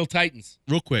Nashville Titans?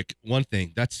 Real quick, one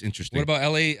thing. That's interesting. What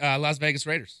about Las Vegas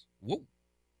Raiders? Whoa.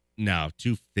 No,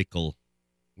 too fickle.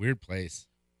 Weird place.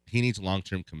 He needs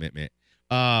long-term commitment.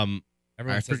 Everyone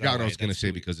I says forgot what LA. I was going to That's say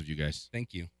sweet. because of you guys.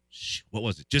 Thank you. What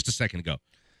was it? Just a second ago.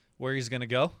 Where he's going to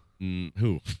go?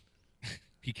 Who?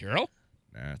 Pete Carroll?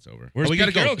 Nah, it's over. Where's we got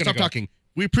to Pete go. Carroll gonna Stop go? talking.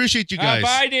 We appreciate you guys.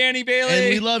 Bye, Danny Bailey. And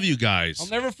we love you guys. I'll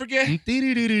never forget.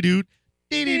 Good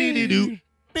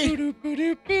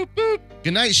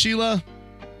night, Sheila.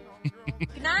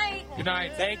 Good night. Good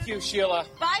night. Thank you, Sheila.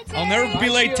 Bye, Terry. I'll never be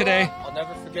late today. I'll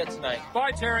never forget tonight.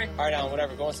 Bye, Terry. All right, Alan,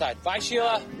 whatever. Go inside. Bye,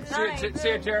 Sheila. See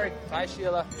you, Terry. Bye,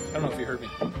 Sheila. I don't know if you heard me.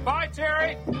 Bye,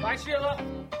 Terry. Bye, Sheila.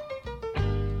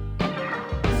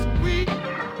 Sweet.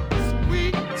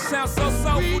 Sounds so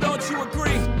soulful, don't you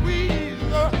agree?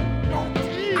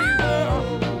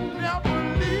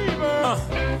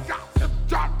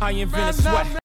 I invented sweat.